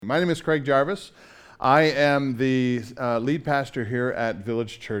My name is Craig Jarvis. I am the lead pastor here at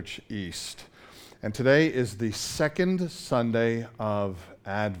Village Church East. And today is the second Sunday of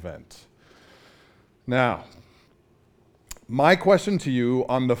Advent. Now, my question to you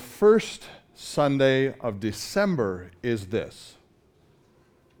on the first Sunday of December is this: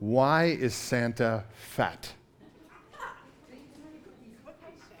 why is Santa fat?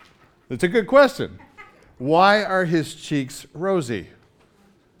 It's a good question. Why are his cheeks rosy?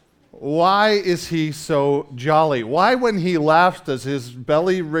 Why is he so jolly? Why, when he laughs, does his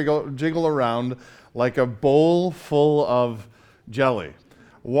belly jiggle around like a bowl full of jelly?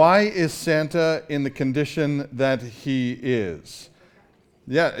 Why is Santa in the condition that he is?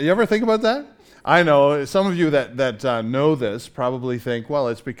 Yeah, you ever think about that? I know some of you that know this probably think, well,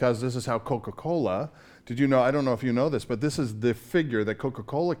 it's because this is how Coca-Cola. Did you know? I don't know if you know this, but this is the figure that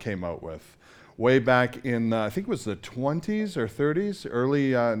Coca-Cola came out with way back in, I think it was the 20s or 30s,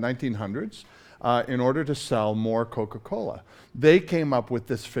 early 1900s, in order to sell more Coca-Cola. They came up with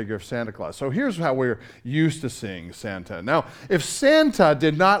this figure of Santa Claus. So here's how we're used to seeing Santa. Now, if Santa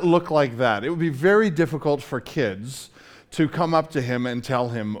did not look like that, it would be very difficult for kids to come up to him and tell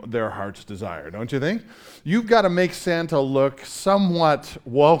him their heart's desire, don't you think? You've got to make Santa look somewhat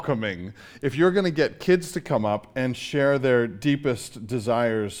welcoming if you're going to get kids to come up and share their deepest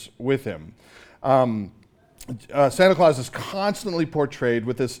desires with him. Santa Claus is constantly portrayed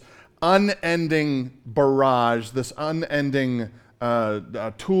with this unending barrage, this unending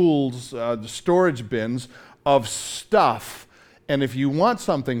tools, storage bins of stuff. And if you want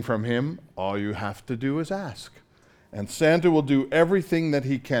something from him, all you have to do is ask. And Santa will do everything that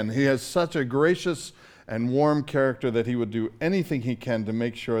he can. He has such a gracious and warm character that he would do anything he can to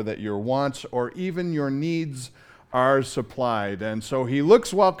make sure that your wants or even your needs are supplied. And so he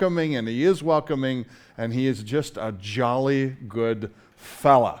looks welcoming, and he is welcoming, and he is just a jolly good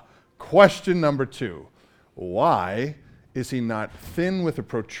fella. Question number 2, why is he not thin with a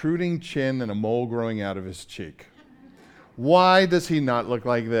protruding chin and a mole growing out of his cheek? Why does he not look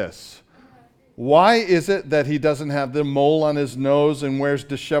like this? Why is it that he doesn't have the mole on his nose and wears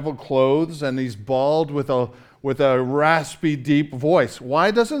disheveled clothes and he's bald with a raspy, deep voice?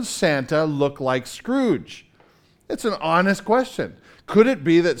 Why doesn't Santa look like Scrooge? It's an honest question. Could it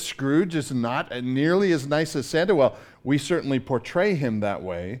be that Scrooge is not nearly as nice as Santa? Well, we certainly portray him that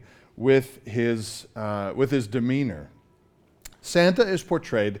way with his demeanor. Santa is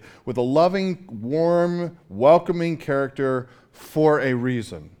portrayed with a loving, warm, welcoming character for a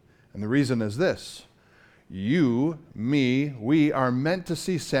reason. And the reason is this: you, me, we are meant to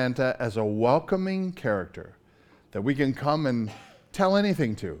see Santa as a welcoming character that we can come and tell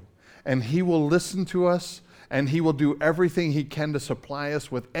anything to. And he will listen to us, and he will do everything he can to supply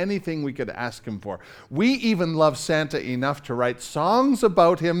us with anything we could ask him for. We even love Santa enough to write songs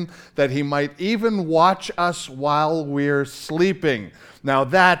about him that he might even watch us while we're sleeping. Now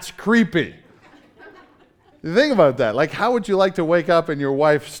that's creepy. Think about that. Like, how would you like to wake up and your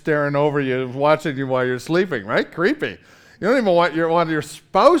wife staring over you, watching you while you're sleeping, right? Creepy. You don't even want your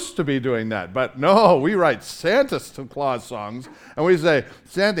spouse to be doing that. But no, we write Santa Claus songs, and we say,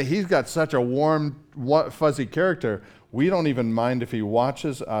 Santa, he's got such a warm, fuzzy character, we don't even mind if he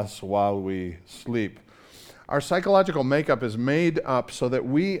watches us while we sleep. Our psychological makeup is made up so that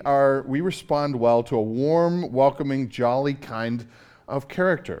we respond well to a warm, welcoming, jolly kind of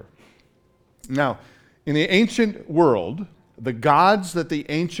character. Now, in the ancient world, the gods that the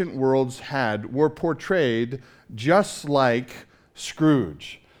ancient worlds had were portrayed just like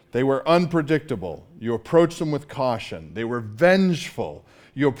Scrooge. They were unpredictable. You approach them with caution. They were vengeful.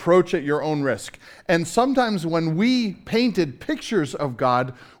 You approach at your own risk. And sometimes when we painted pictures of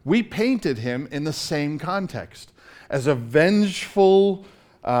God, we painted him in the same context, as a vengeful,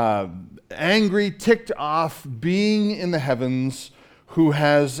 angry, ticked off being in the heavens who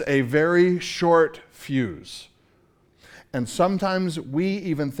has a very short fuse. And sometimes we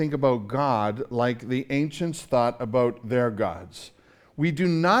even think about God like the ancients thought about their gods. We do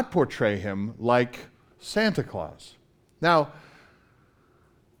not portray him like Santa Claus. Now,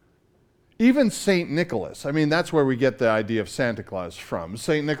 even St. Nicholas, I mean, that's where we get the idea of Santa Claus from.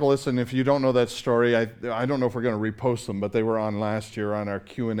 St. Nicholas, and if you don't know that story, I don't know if we're going to repost them, but they were on last year on our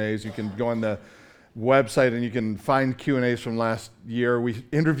Q&As. You can go on the website and you can find Q&As from last year. We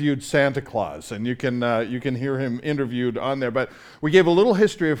interviewed Santa Claus, and you can hear him interviewed on there. But we gave a little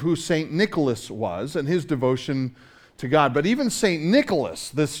history of who St. Nicholas was and his devotion to God. But even St. Nicholas,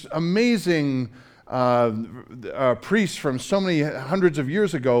 this amazing priest from so many hundreds of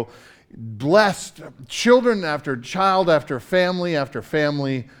years ago, blessed children after child after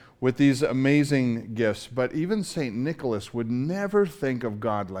family with these amazing gifts. But even St. Nicholas would never think of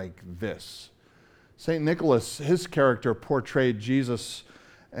God like this. St. Nicholas, his character portrayed Jesus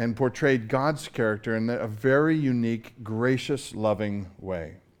and portrayed God's character in a very unique, gracious, loving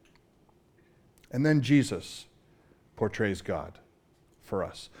way. And then Jesus portrays God for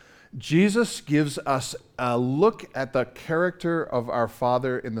us. Jesus gives us a look at the character of our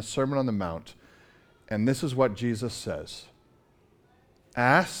Father in the Sermon on the Mount. And this is what Jesus says: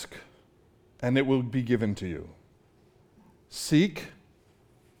 ask, and it will be given to you. Seek,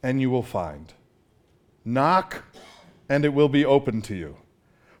 and you will find. Knock, and it will be opened to you.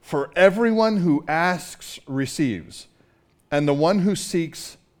 For everyone who asks receives, and the one who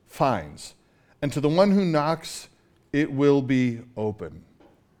seeks finds, and to the one who knocks it will be open.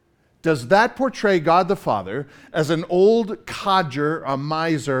 Does that portray God the Father as an old codger, a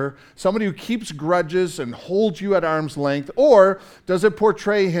miser, somebody who keeps grudges and holds you at arm's length, or does it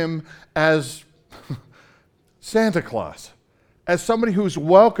portray him as Santa Claus, as somebody who's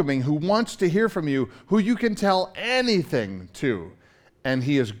welcoming, who wants to hear from you, who you can tell anything to, and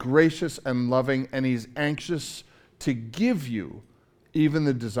he is gracious and loving, and he's anxious to give you even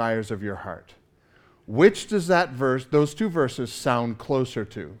the desires of your heart? Which does those two verses sound closer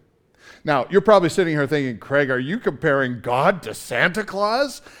to? Now, you're probably sitting here thinking, Craig, are you comparing God to Santa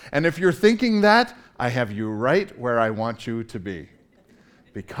Claus? And if you're thinking that, I have you right where I want you to be.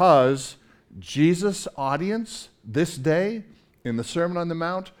 Because Jesus' audience this day in the Sermon on the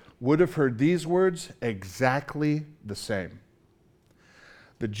Mount would have heard these words exactly the same.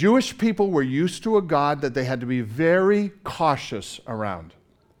 The Jewish people were used to a God that they had to be very cautious around.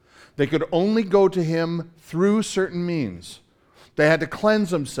 They could only go to him through certain means. They had to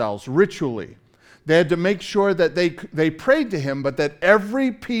cleanse themselves ritually. They had to make sure that they prayed to him, but that every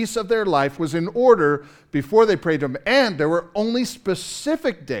piece of their life was in order before they prayed to him. And there were only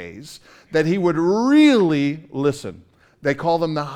specific days that he would really listen. They call them the